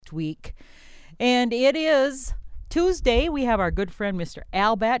last week. And it is Tuesday. We have our good friend Mr.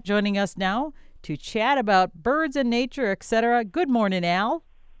 Al Batt joining us now to chat about birds and nature, etc. Good morning, Al.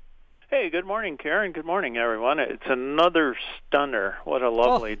 Hey, good morning, Karen. Good morning, everyone. It's another stunner. What a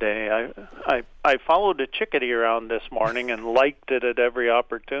lovely day. I followed a chickadee around this morning and liked it at every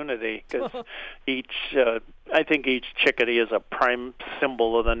opportunity because I think each chickadee is a prime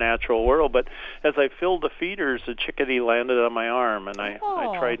symbol of the natural world. But as I filled the feeders, the chickadee landed on my arm, and I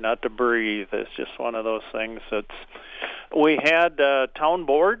tried not to breathe. It's just one of those things. We had a town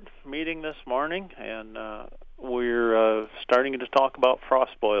board meeting this morning, and we're starting to talk about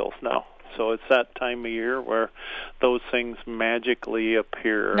frost boils now. So it's that time of year where those things magically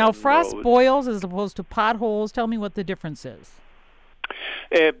appear. Now, frost boils as opposed to potholes. Tell me what the difference is.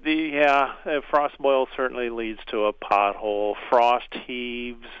 Frost boil certainly leads to a pothole. Frost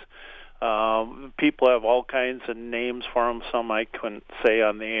heaves. People have all kinds of names for them. Some I couldn't say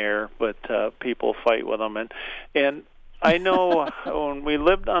on the air, but people fight with them. And I know when we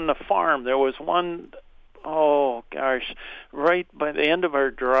lived on the farm, there was one. Oh, gosh, right by the end of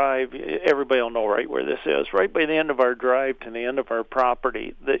our drive, everybody will know right where this is, right by the end of our drive to the end of our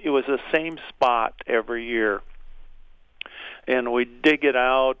property, it was the same spot every year. And we'd dig it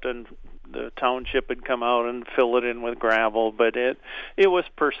out, and the township would come out and fill it in with gravel, but it was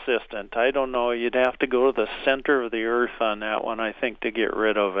persistent. I don't know, you'd have to go to the center of the earth on that one, I think, to get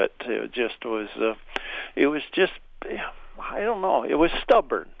rid of it. I don't know. It was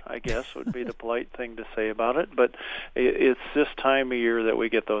stubborn, I guess, would be the polite thing to say about it. But it's this time of year that we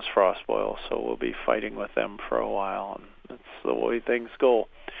get those frost boils, so we'll be fighting with them for a while, and that's the way things go.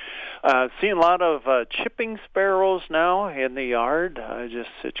 Seeing a lot of chipping sparrows now in the yard.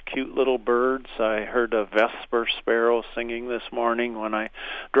 Just such cute little birds. I heard a Vesper sparrow singing this morning when I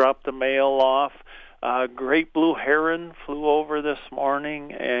dropped the mail off. Great blue heron flew over this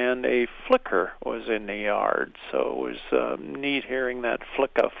morning, and a flicker was in the yard. So it was neat hearing that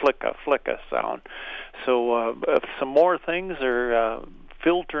flicka, flicka, flicka sound. So some more things are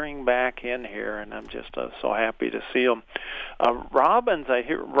filtering back in here, and I'm just so happy to see them. Robins, I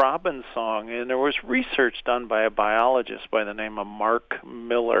hear robin song, and there was research done by a biologist by the name of Mark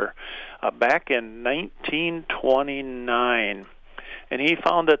Miller back in 1929. And he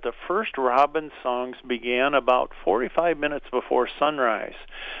found that the first robin songs began about 45 minutes before sunrise.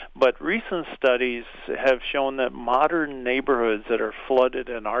 But recent studies have shown that modern neighborhoods that are flooded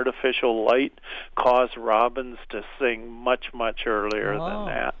in artificial light cause robins to sing much, much earlier than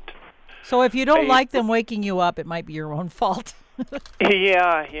that. So if you don't like them waking you up, it might be your own fault.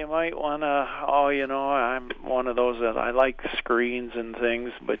 Yeah, you might want to, I'm one of those that I like screens and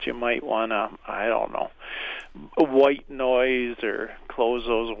things, but you might want to, I don't know, white noise or close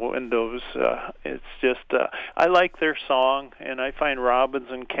those windows. It's just, I like their song, and I find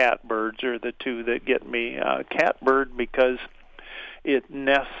robins and catbirds are the two that get me. Catbird because it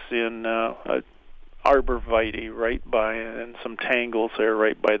nests in arborvitae right by, and some tangles there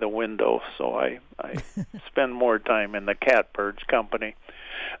right by the window, so I spend more time in the catbird's company.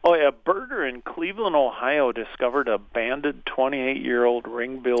 Oh, yeah, a birder in Cleveland, Ohio discovered a banded 28-year-old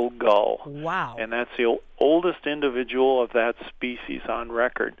ring-billed gull. Wow. And that's the oldest individual of that species on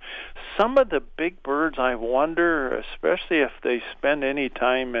record. Some of the big birds, I wonder, especially if they spend any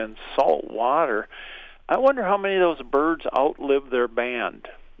time in salt water, I wonder how many of those birds outlive their band,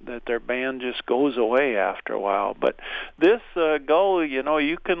 that their band just goes away after a while. But this gull,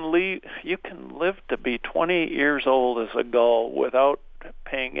 you can live to be 28 years old as a gull without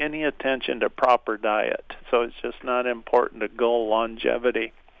paying any attention to proper diet. So it's just not important to gull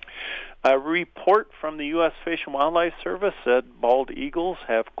longevity. A report from the U.S. Fish and Wildlife Service said bald eagles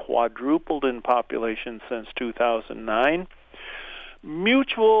have quadrupled in population since 2009.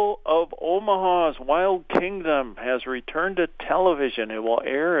 Mutual of Omaha's Wild Kingdom has returned to television. It will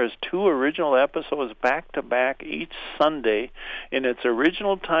air as 2 original episodes back-to-back each Sunday in its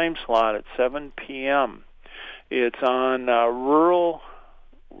original time slot at 7 p.m. It's on rural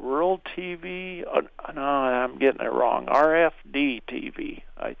TV. No, I'm getting it wrong. RFD TV,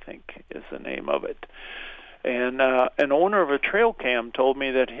 I think, is the name of it. And an owner of a trail cam told me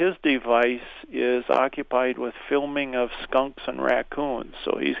that his device is occupied with filming of skunks and raccoons,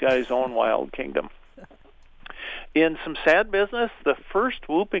 so he's got his own wild kingdom. In some sad business, the first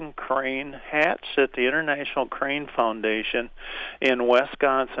whooping crane hatched at the International Crane Foundation in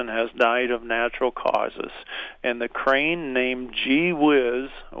Wisconsin has died of natural causes. And the crane, named Gee Whiz,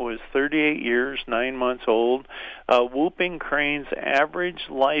 was 38 years, 9 months old. Whooping crane's average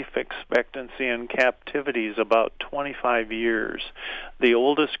life expectancy in captivity is about 25 years. The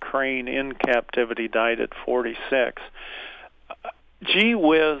oldest crane in captivity died at 46. Gee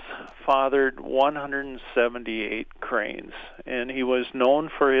whiz fathered 178 cranes, and he was known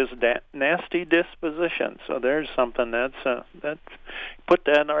for his nasty disposition. So there's something that put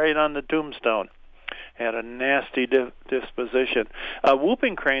that right on the tombstone. Had a nasty disposition.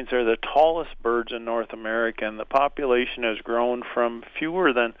 Whooping cranes are the tallest birds in North America, and the population has grown from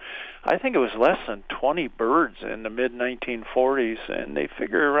fewer than, I think it was less than 20 birds in the mid-1940s, and they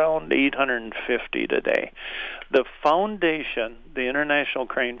figure around 850 today. The foundation, the International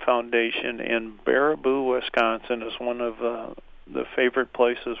Crane Foundation in Baraboo, Wisconsin, is one of the favorite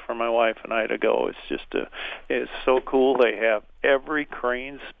places for my wife and I to go. It's so cool. They have every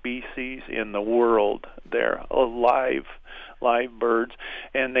crane species in the world there, live birds,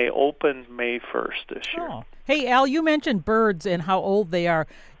 and they open May 1st this year. Oh. Hey, Al, you mentioned birds and how old they are.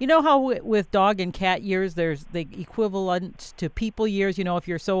 You know how with dog and cat years, there's the equivalent to people years. You know, if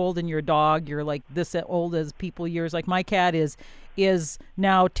you're so old in your dog, you're like this old as people years. Like my cat is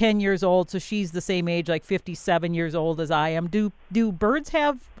now 10 years old, so she's the same age, like 57 years old as I am. Do birds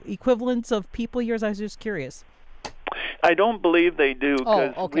have equivalents of people years? I was just curious. I don't believe they do,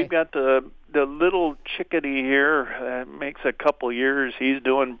 because okay. We've got the little chickadee here that makes a couple years. He's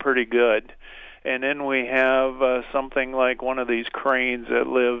doing pretty good. And then we have something like one of these cranes that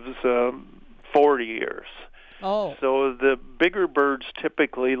lives 40 years. Oh. So the bigger birds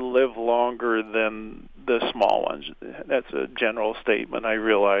typically live longer than the small ones. That's a general statement, I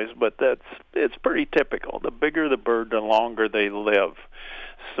realize, but it's pretty typical. The bigger the bird, the longer they live.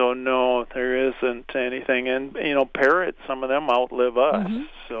 So no, there isn't anything. And parrots, some of them outlive us. Mm-hmm.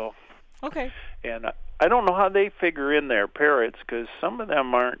 So okay. And I don't know how they figure in there, parrots, because some of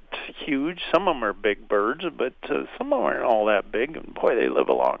them aren't huge. Some of them are big birds, but some of them aren't all that big. And boy, they live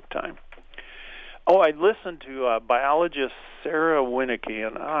a long time. Oh, I listened to biologist Sarah Winnicky,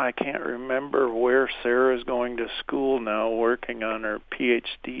 and I can't remember where Sarah's going to school now, working on her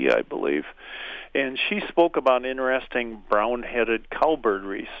PhD, I believe. And she spoke about interesting brown-headed cowbird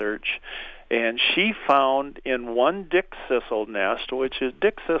research. And she found in one dickcissel nest, which is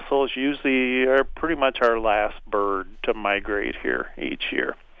dickcissels usually are pretty much our last bird to migrate here each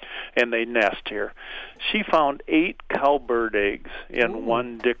year, and they nest here. She found 8 cowbird eggs in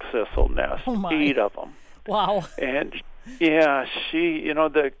one dickcissel nest, 8 of them. Wow. And yeah,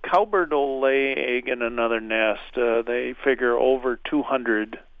 the cowbird will lay egg in another nest. They figure over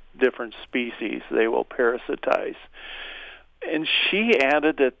 200 different species they will parasitize. And she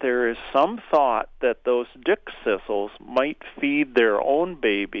added that there is some thought that those dickcissels might feed their own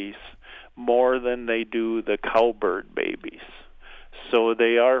babies more than they do the cowbird babies. So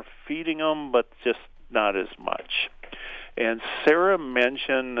they are feeding them, but just not as much. And Sarah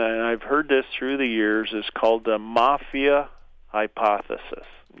mentioned, and I've heard this through the years, is called the mafia hypothesis.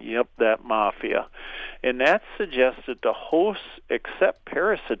 Yep, that mafia. And that suggests that the hosts accept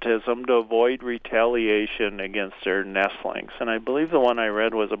parasitism to avoid retaliation against their nestlings. And I believe the one I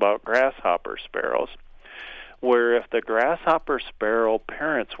read was about grasshopper sparrows, where if the grasshopper sparrow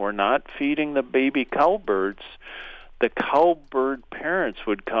parents were not feeding the baby cowbirds, the cowbird parents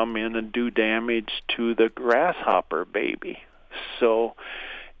would come in and do damage to the grasshopper baby. So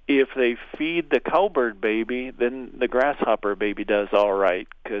if they feed the cowbird baby, then the grasshopper baby does all right,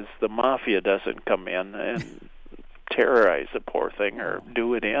 because the mafia doesn't come in and terrorize the poor thing or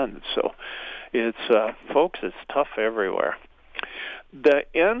do it in. So it's, folks, it's tough everywhere. The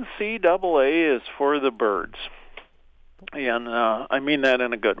NCAA is for the birds. And I mean that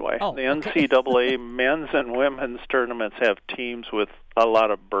in a good way. The NCAA men's and women's tournaments have teams with a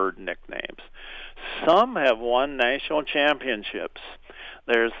lot of bird nicknames. Some have won national championships.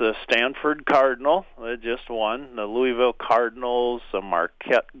 There's the Stanford Cardinal, they just won, the Louisville Cardinals, the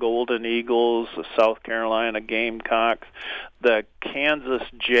Marquette Golden Eagles, the South Carolina Gamecocks, the Kansas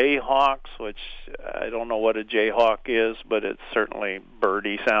Jayhawks, which I don't know what a Jayhawk is, but it's certainly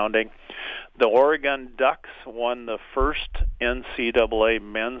birdy sounding. The Oregon Ducks won the first NCAA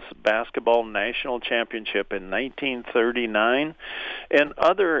men's basketball national championship in 1939. And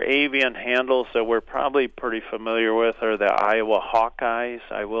other avian handles that we're probably pretty familiar with are the Iowa Hawkeyes.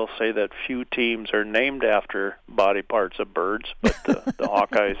 I will say that few teams are named after body parts of birds, but the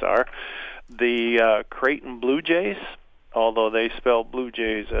Hawkeyes are. The Creighton Blue Jays, although they spell Blue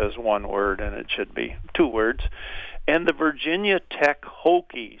Jays as one word and it should be 2 words. And the Virginia Tech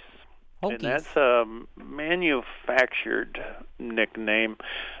Hokies. And that's a manufactured nickname,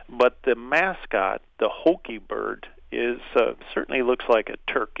 but the mascot, the Hokie bird, is certainly looks like a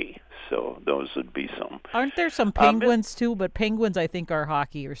turkey. So those would be some. Aren't there some penguins too? But penguins, I think, are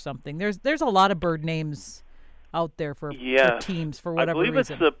hockey or something. There's a lot of bird names out there for teams for whatever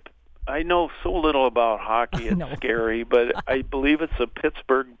reason. I know so little about hockey. It's No. scary, but I believe it's the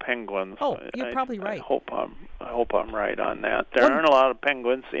Pittsburgh Penguins. Oh, you're probably right. I hope I'm right on that. There aren't a lot of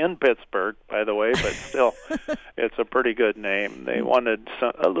Penguins in Pittsburgh, by the way, but still, it's a pretty good name. They wanted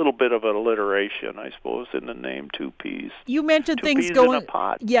a little bit of alliteration, I suppose, in the name. Two peas. You mentioned Two things peas going. in a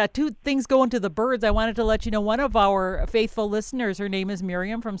pot. Yeah, two things going to the birds. I wanted to let you know one of our faithful listeners. Her name is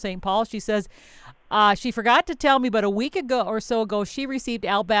Miriam from St. Paul. She says. She forgot to tell me, but a week ago or so ago, she received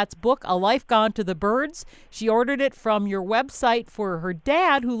Al Batt's book, A Life Gone to the Birds. She ordered it from your website for her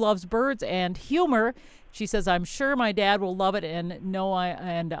dad, who loves birds and humor. She says, "I'm sure my dad will love it, and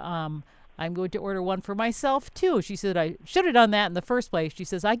I'm going to order one for myself too." She said, "I should have done that in the first place." She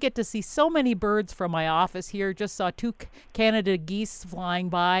says, "I get to see so many birds from my office here. Just saw 2 Canada geese flying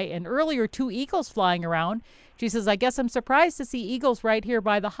by, and earlier 2 eagles flying around." She says, "I guess I'm surprised to see eagles right here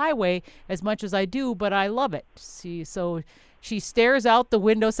by the highway as much as I do, but I love it." So she stares out the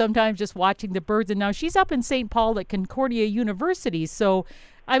window sometimes just watching the birds. And now she's up in St. Paul at Concordia University. So,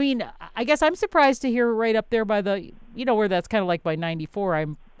 I mean, I guess I'm surprised to hear her right up there by the, where that's kind of like by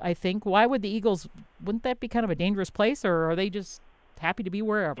 94, I think. Why would the eagles, wouldn't that be kind of a dangerous place, or are they just happy to be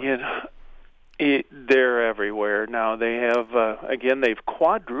wherever? They're everywhere. Now they have, again, they've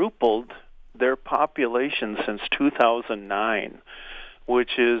quadrupled their population since 2009,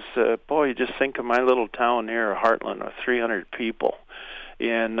 which is, you just think of my little town here, Heartland, of 300 people.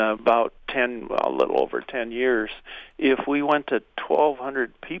 In about a little over 10 years, if we went to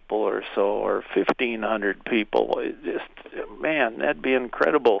 1,200 people or so, or 1,500 people, that'd be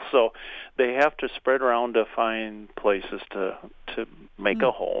incredible. So they have to spread around to find places to make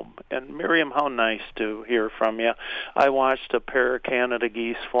a home. And Miriam, how nice to hear from you. I watched a pair of Canada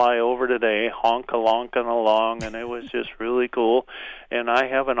geese fly over today, honk-a-lonking along, and it was just really cool. And I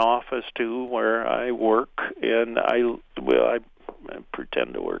have an office, too, where I work, and I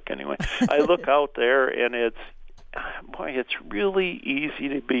pretend to work anyway. I look out there, and it's really easy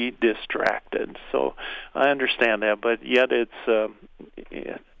to be distracted. So I understand that, but yet it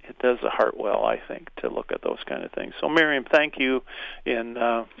does the heart well, I think, to look at those kind of things. So Miriam, thank you in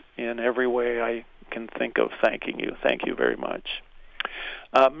every way I can think of thanking you. Thank you very much.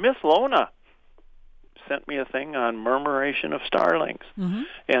 Miss Lona sent me a thing on murmuration of starlings,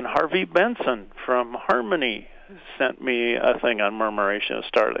 and Harvey Benson from Harmony sent me a thing on murmuration of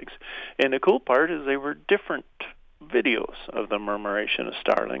starlings. And the cool part is they were different videos of the murmuration of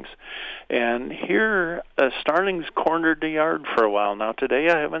starlings. And here, starlings cornered the yard for a while. Now, today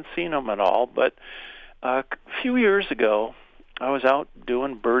I haven't seen them at all, but a few years ago, I was out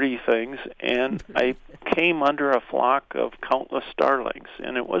doing birdie things, and I came under a flock of countless starlings,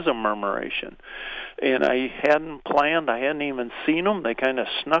 and it was a murmuration. And I hadn't planned, I hadn't even seen them. They kind of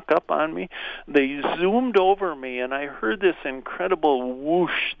snuck up on me. They zoomed over me, and I heard this incredible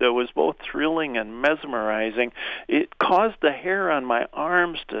whoosh that was both thrilling and mesmerizing. It caused the hair on my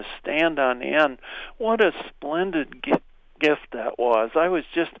arms to stand on end. What a splendid gift that was. I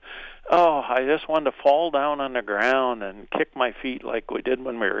just wanted to fall down on the ground and kick my feet like we did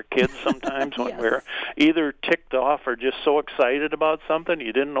when we were kids sometimes when we were either ticked off or just so excited about something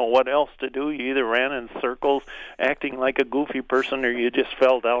you didn't know what else to do. You either ran in circles acting like a goofy person, or you just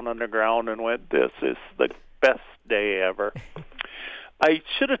fell down on the ground and went, "This is the best day ever." I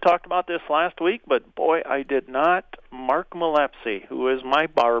should have talked about this last week, but boy, I did not. Mark Malepsy, who is my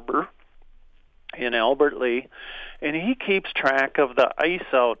barber in Albert Lea, and he keeps track of the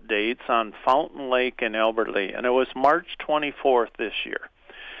ice-out dates on Fountain Lake in Albert Lea, and it was March 24th this year.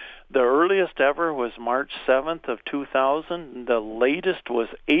 The earliest ever was March 7th of 2000. The latest was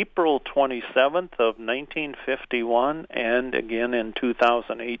April 27th of 1951, and again in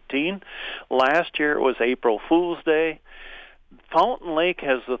 2018. Last year it was April Fool's Day. Fountain Lake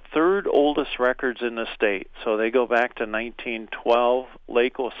has the third oldest records in the state, so they go back to 1912.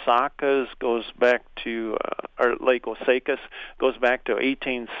 Lake Osaka's goes back to, or Lake Osakis goes back to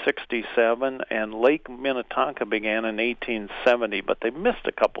 1867, and Lake Minnetonka began in 1870, but they missed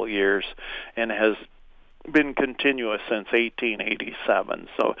a couple years and has been continuous since 1887.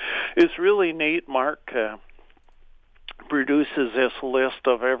 So it's really neat. Mark produces this list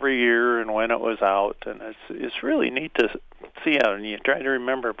of every year and when it was out, and it's really neat to see how, and you try to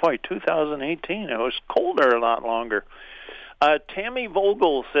remember, 2018, it was colder a lot longer. Tammy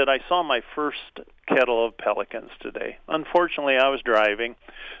Vogel said, "I saw my first kettle of pelicans today. Unfortunately, I was driving.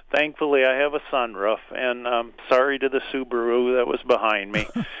 Thankfully, I have a sunroof, and sorry to the Subaru that was behind me.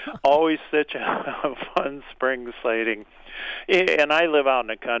 Always such a fun spring sighting." And I live out in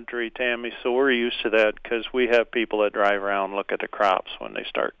the country, Tammy, so we're used to that because we have people that drive around and look at the crops when they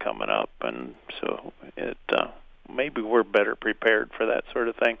start coming up, and so maybe we're better prepared for that sort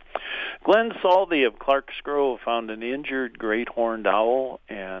of thing. Glenn Saldy of Clark's Grove found an injured great horned owl,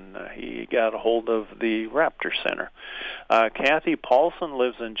 and he got a hold of the Raptor Center. Kathy Paulson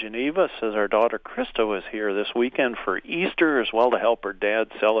lives in Geneva, says our daughter Krista was here this weekend for Easter as well to help her dad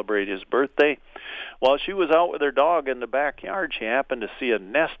celebrate his birthday. While she was out with her dog in the backyard, she happened to see a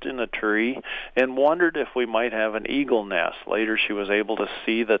nest in a tree and wondered if we might have an eagle nest. Later, she was able to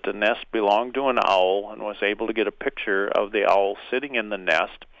see that the nest belonged to an owl and was able to get a picture of the owl sitting in the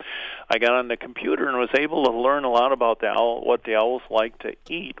nest. I got on the computer and was able to learn a lot about the owl, what the owls like to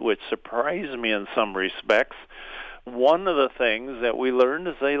eat, which surprised me in some respects. One of the things that we learned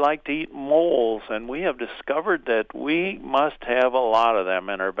is they like to eat moles, and we have discovered that we must have a lot of them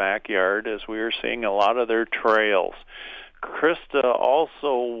in our backyard as we are seeing a lot of their trails. Krista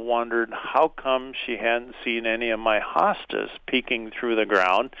also wondered how come she hadn't seen any of my hostas peeking through the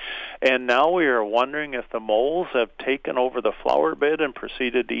ground, and now we are wondering if the moles have taken over the flower bed and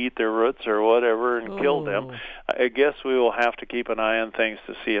proceeded to eat their roots or whatever and kill them. I guess we will have to keep an eye on things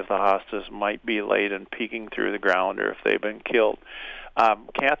to see if the hostas might be late and peeking through the ground or if they've been killed.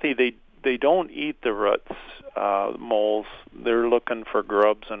 Kathy, they don't eat the roots, moles. They're looking for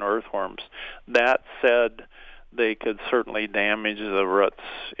grubs and earthworms. That said, they could certainly damage the roots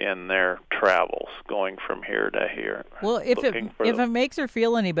in their travels going from here to here. Well, if it makes her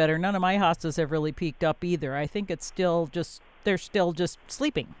feel any better, none of my hostas have really peaked up either. I think it's still just, they're still just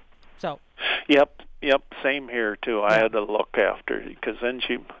sleeping. So. Yep, same here too. Yeah. I had to look after, because then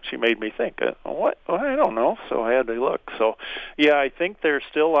she made me think, what? Well, I don't know. So I had to look. So, yeah, I think they're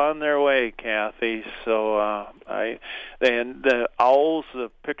still on their way, Kathy. So and the owls,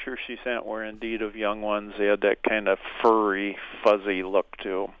 the pictures she sent were indeed of young ones. They had that kind of furry, fuzzy look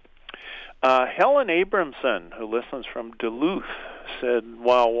to them. Helen Abramson, who listens from Duluth, said,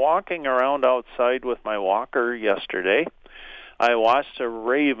 while walking around outside with my walker yesterday, I watched a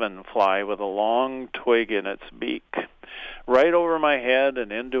raven fly with a long twig in its beak. Right over my head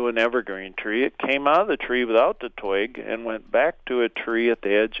and into an evergreen tree. It came out of the tree without the twig and went back to a tree at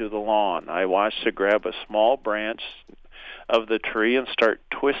the edge of the lawn. I watched it grab a small branch of the tree and start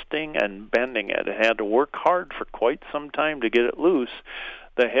twisting and bending it. It had to work hard for quite some time to get it loose.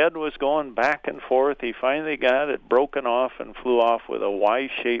 The head was going back and forth. He finally got it broken off and flew off with a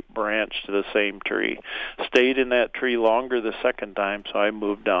Y-shaped branch to the same tree. Stayed in that tree longer the second time, so I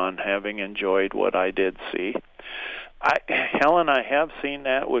moved on, having enjoyed what I did see. Helen, I have seen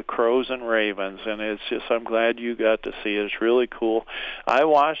that with crows and ravens, and it's just, I'm glad you got to see it. It's really cool. I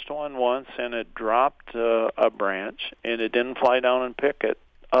watched one once, and it dropped a branch, and it didn't fly down and pick it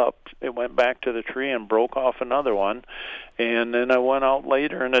up. It went back to the tree and broke off another one, and then I went out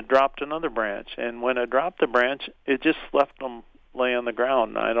later and it dropped another branch, and when it dropped the branch, it just left them lay on the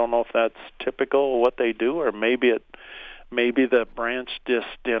ground. I don't know if that's typical of what they do, or maybe the branch just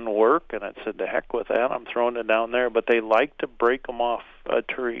didn't work and it said, to heck with that, I'm throwing it down there. But they like to break them off a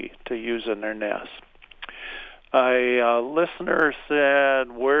tree to use in their nest. A listener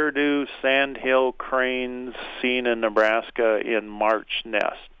said, where do sandhill cranes seen in Nebraska in March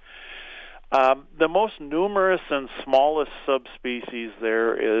nest? The most numerous and smallest subspecies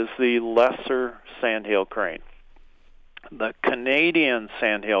there is the lesser sandhill crane. The Canadian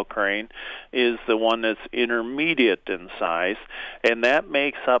sandhill crane is the one that's intermediate in size, and that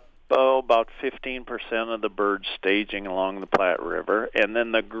makes up about 15% of the birds staging along the Platte River. And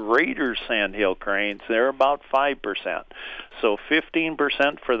then the greater sandhill cranes, they're about 5%. So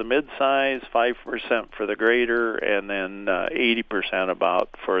 15% for the mid-size, 5% for the greater, and then 80% about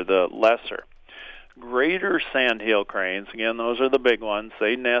for the lesser. Greater sandhill cranes, again, those are the big ones.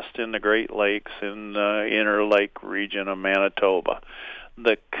 They nest in the Great Lakes in the inner lake region of Manitoba.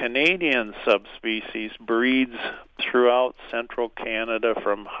 The Canadian subspecies breeds throughout central Canada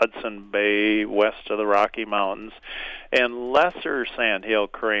from Hudson Bay west of the Rocky Mountains, and lesser sandhill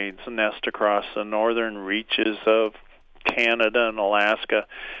cranes nest across the northern reaches of Canada and Alaska.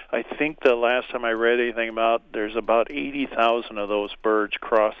 I think the last time I read anything about, there's about 80,000 of those birds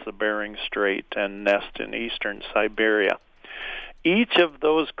cross the Bering Strait and nest in eastern Siberia. Each of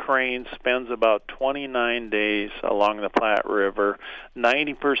those cranes spends about 29 days along the Platte River.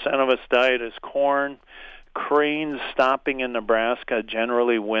 90% of its diet is corn. Cranes stopping in Nebraska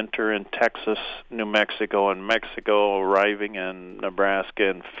generally winter in Texas, New Mexico, and Mexico, arriving in Nebraska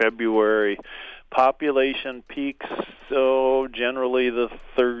in February. Population peaks, so generally the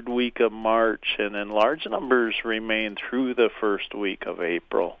third week of March, and then large numbers remain through the first week of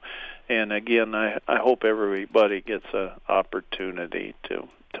April. And again, I hope everybody gets an opportunity to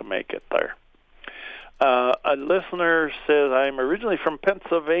make it there. A listener says, I'm originally from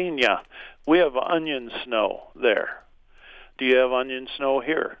Pennsylvania. We have onion snow there. Do you have onion snow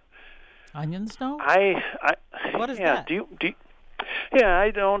here? Onion snow? What is that? Yeah,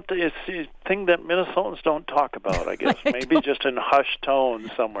 I don't. It's a thing that Minnesotans don't talk about, I guess. Maybe just in hushed tones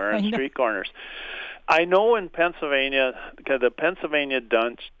somewhere in street corners. I know in Pennsylvania, the Pennsylvania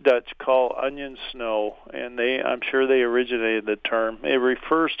Dutch call onion snow, and I'm sure they originated the term. It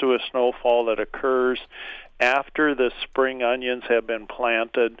refers to a snowfall that occurs after the spring onions have been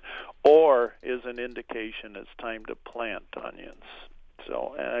planted, or is an indication it's time to plant onions.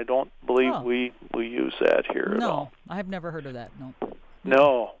 So, and I don't believe we use that here at all. No, I've never heard of that. No.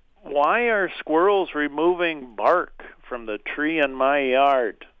 No. Why are squirrels removing bark from the tree in my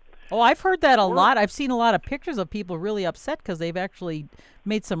yard? Oh, I've heard that a lot. I've seen a lot of pictures of people really upset because they've actually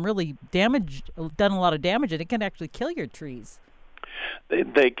made some really done a lot of damage, and it can actually kill your trees.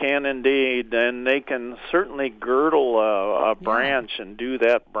 They can indeed, and they can certainly girdle a branch and do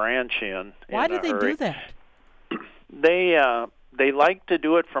that branch in. Why do they do that? They like to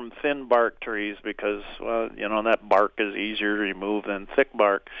do it from thin bark trees because, well, that bark is easier to remove than thick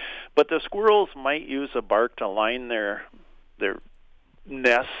bark. But the squirrels might use the bark to line their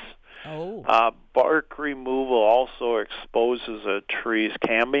nests. Bark removal also exposes a tree's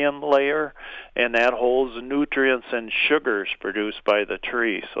cambium layer, and that holds nutrients and sugars produced by the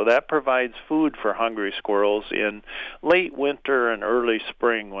tree. So that provides food for hungry squirrels in late winter and early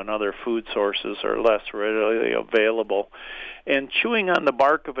spring when other food sources are less readily available. And chewing on the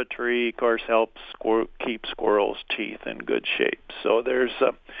bark of a tree, of course, helps keep squirrels' teeth in good shape. So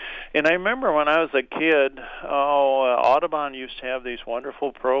and I remember when I was a kid, Audubon used to have these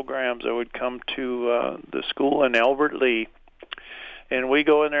wonderful programs that would come to the school in Albert Lea. And we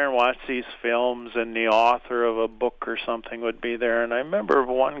go in there and watch these films, and the author of a book or something would be there. And I remember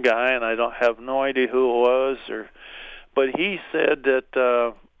one guy, and I don't have no idea who it was, but he said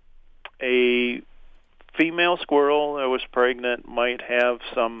that a female squirrel that was pregnant might have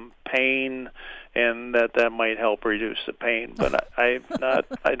some pain, and that might help reduce the pain. But I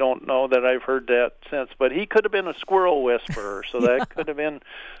don't know that I've heard that since. But he could have been a squirrel whisperer, so that could have been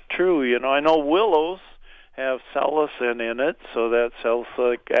true. I know willows have salicin in it, so that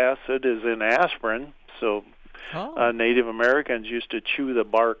salicylic acid is in aspirin. So Native Americans used to chew the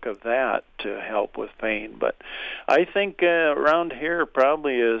bark of that to help with pain. But I think around here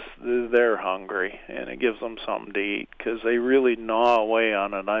probably is they're hungry, and it gives them something to eat because they really gnaw away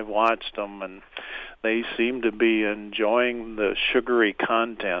on it. I've watched them, and they seem to be enjoying the sugary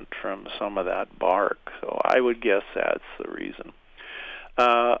content from some of that bark. So I would guess that's the reason.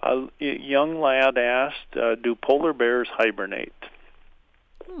 A young lad asked, do polar bears hibernate?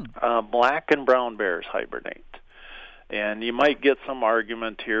 Black and brown bears hibernate. And you might get some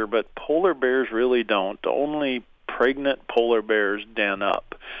argument here, but polar bears really don't. Only pregnant polar bears den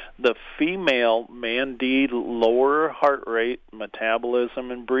up. The female may indeed lower heart rate, metabolism,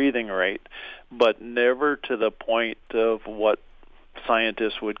 and breathing rate, but never to the point of what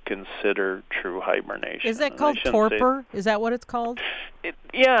scientists would consider true hibernation. Is that called torpor? Is that what it's called?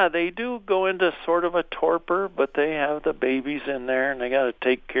 Yeah, they do go into sort of a torpor, but they have the babies in there, and they got to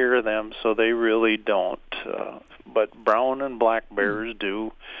take care of them, so they really don't. But brown and black bears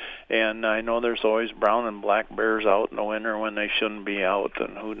do. And I know there's always brown and black bears out in the winter when they shouldn't be out,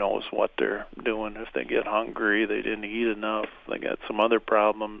 and who knows what they're doing. If they get hungry, they didn't eat enough, they got some other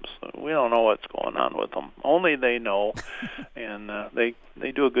problems. We don't know what's going on with them. Only they know, and they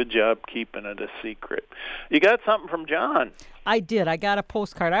do a good job keeping it a secret. You got something from John? I did. I got a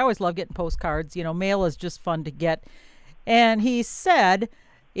postcard. I always love getting postcards. Mail is just fun to get. And he said,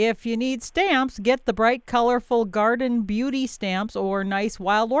 if you need stamps, get the bright, colorful garden beauty stamps or nice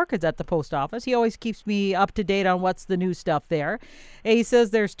wild orchids at the post office. He always keeps me up to date on what's the new stuff there. And he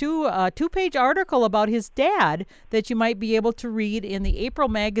says there's two-page article about his dad that you might be able to read in the April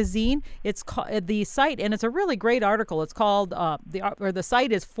magazine. It's the site, and it's a really great article. It's called the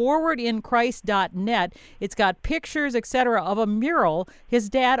site is forwardinChrist.net. It's got pictures, etc., of a mural. His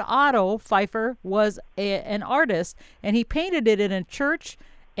dad, Otto Pfeiffer, was an artist, and he painted it in a church.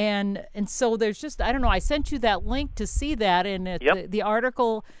 And so there's just, I don't know, I sent you that link to see that, and the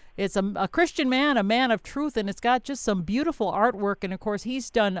article, it's a Christian man, a man of truth, and it's got just some beautiful artwork. And of course, he's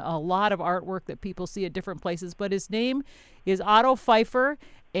done a lot of artwork that people see at different places, but his name is Otto Pfeiffer,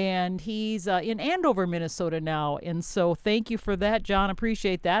 and he's in Andover, Minnesota now. And so thank you for that, John.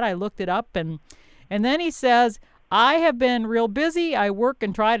 Appreciate that. I looked it up, and then he says, I have been real busy. I work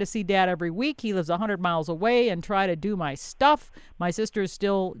and try to see Dad every week. He lives 100 miles away and try to do my stuff. My sister is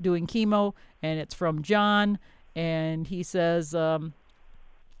still doing chemo, and it's from John. And he says,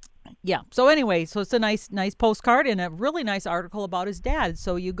 Yeah. So anyway, so it's a nice postcard and a really nice article about his dad.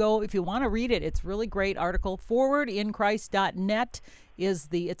 So you go if you want to read it. It's really great article. ForwardinChrist.net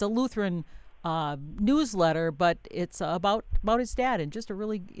it's a Lutheran newsletter, but it's about his dad and just a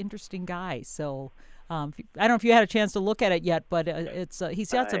really interesting guy. So I don't know if you had a chance to look at it yet, but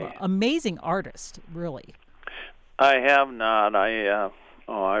he's got some amazing artists, really. I have not. I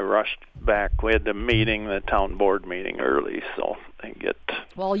rushed back. We had the town board meeting early, so I get.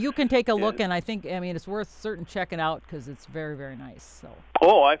 Well, you can take a look, and I mean, it's worth certain checking out because it's very, very nice. So.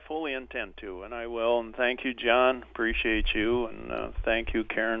 Oh, I fully intend to, and I will. And thank you, John. Appreciate you, and thank you,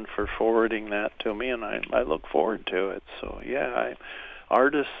 Karen, for forwarding that to me. And I look forward to it. So yeah,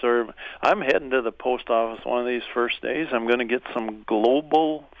 artists are. I'm heading to the post office one of these first days. I'm going to get some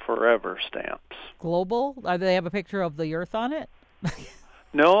Global Forever stamps. Global? Do they have a picture of the Earth on it?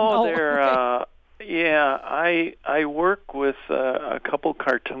 No, they're. Okay. Yeah, I work with a couple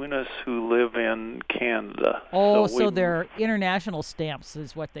cartoonists who live in Canada. Oh, so they're international stamps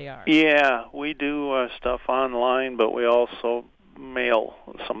is what they are. Yeah, we do stuff online, but we also mail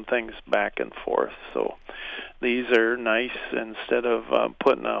some things back and forth. So these are nice. Instead of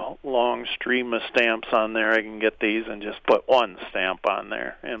putting a long stream of stamps on there, I can get these and just put one stamp on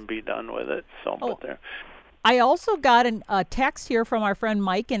there and be done with it. So, but they're. I also got a text here from our friend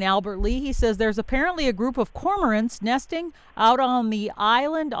Mike in Albert Lea. He says there's apparently a group of cormorants nesting out on the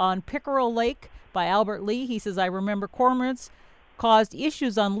island on Pickerel Lake by Albert Lea. He says, I remember cormorants caused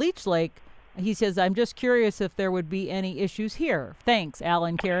issues on Leech Lake. He says, I'm just curious if there would be any issues here. Thanks,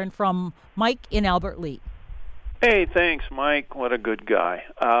 Alan Karen, from Mike in Albert Lea. Hey, thanks, Mike. What a good guy.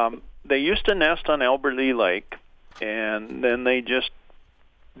 They used to nest on Albert Lea Lake, and then they just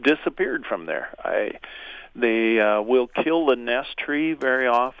disappeared from there. They will kill the nest tree very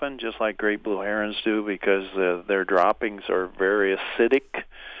often, just like great blue herons do, because their droppings are very acidic.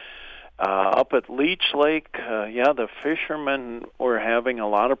 Up at Leech Lake, the fishermen were having a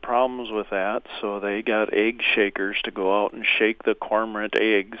lot of problems with that, so they got egg shakers to go out and shake the cormorant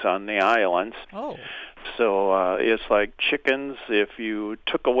eggs on the islands. Oh. So it's like chickens. If you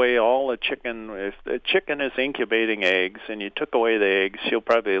took away all the chicken, if the chicken is incubating eggs and you took away the eggs, she'll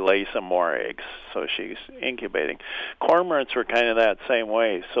probably lay some more eggs. So she's incubating. Cormorants were kind of that same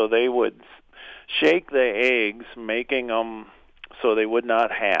way. So they would shake the eggs, making them so they would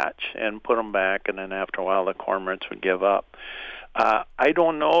not hatch, and put them back, and then after a while the cormorants would give up. I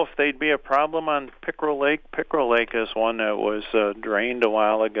don't know if they'd be a problem on Pickerel Lake. Pickerel Lake is one that was drained a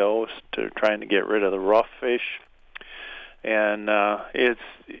while ago to trying to get rid of the rough fish, and it's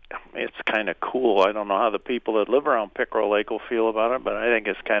kind of cool. I don't know how the people that live around Pickerel Lake will feel about it, but I think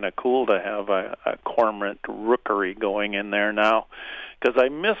it's kind of cool to have a cormorant rookery going in there now, because I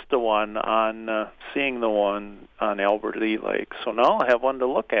missed the one seeing the one on Albert Lea Lake. So now I'll have one to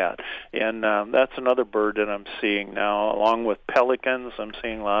look at. And that's another bird that I'm seeing now, along with pelicans. I'm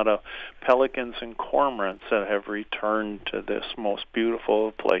seeing a lot of pelicans and cormorants that have returned to this most beautiful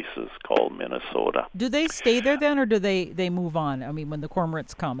of places called Minnesota. Do they stay there then, or do they move on? I mean, when the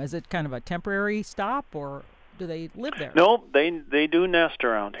cormorants come, is it kind of a temporary stop, or do they live there? No, they do nest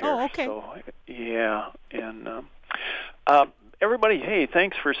around here. Oh, okay. So, yeah, and everybody, hey,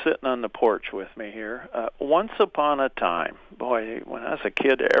 thanks for sitting on the porch with me here. Once upon a time, boy, when I was a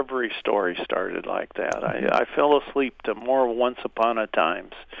kid, every story started like that. I fell asleep to more once upon a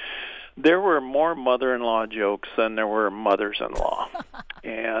times. There were more mother-in-law jokes than there were mothers-in-law.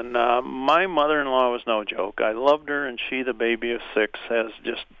 And my mother-in-law was no joke. I loved her, and she, the baby of 6, has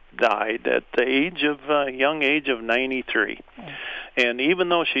just died at the young age of 93. And even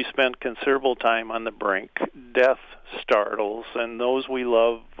though she spent considerable time on the brink, death startles, and those we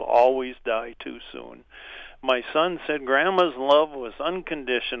love always die too soon. My son said Grandma's love was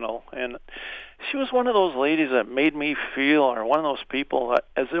unconditional, and she was one of those ladies that made me feel, or one of those people,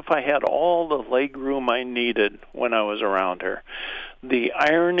 as if I had all the leg room I needed when I was around her. The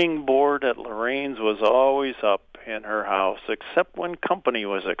ironing board at Lorraine's was always up in her house, except when company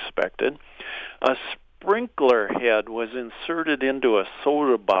was expected. A sprinkler head was inserted into a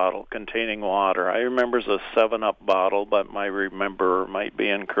soda bottle containing water. I remember it was a 7-Up bottle, but my remember might be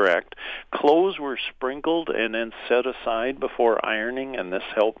incorrect. Clothes were sprinkled and then set aside before ironing, and this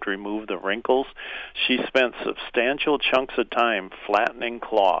helped remove the wrinkles. She spent substantial chunks of time flattening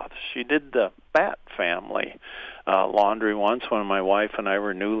cloth. She did the Batt family laundry once when my wife and I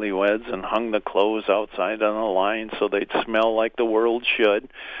were newlyweds, and hung the clothes outside on the line so they'd smell like the world should.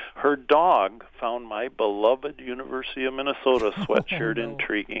 Her dog found my beloved University of Minnesota sweatshirt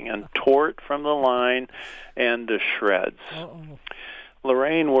intriguing and tore it from the line and to shreds.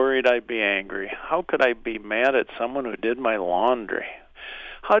 Lorraine worried I'd be angry. How could I be mad at someone who did my laundry?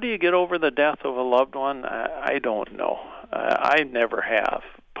 How do you get over the death of a loved one? I don't know. I never have.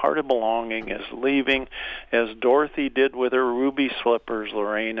 Part of belonging is leaving, as Dorothy did with her ruby slippers.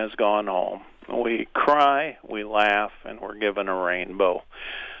 Lorraine has gone home. We cry, we laugh, and we're given a rainbow.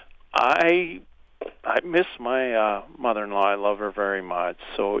 I miss my mother-in-law. I love her very much.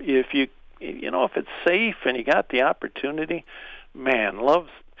 So if if it's safe and you got the opportunity, man,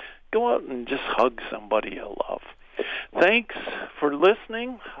 go out and just hug somebody you love. Thanks for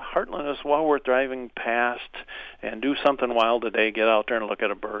listening. Heartland is well worth driving past, and do something wild today. Get out there and look at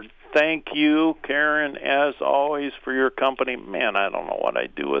a bird. Thank you, Karen, as always, for your company. Man, I don't know what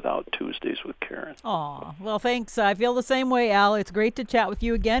I'd do without Tuesdays with Karen. Aw, well, thanks. I feel the same way, Al. It's great to chat with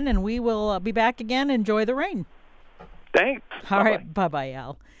you again, and we will be back again. Enjoy the rain. Thanks. All right. Bye-bye,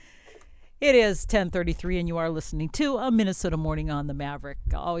 Al. It is 10:33, and you are listening to A Minnesota Morning on the Maverick.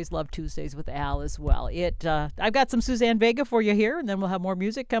 I always love Tuesdays with Al as well. I've got some Suzanne Vega for you here, and then we'll have more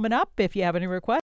music coming up. If you have any requests,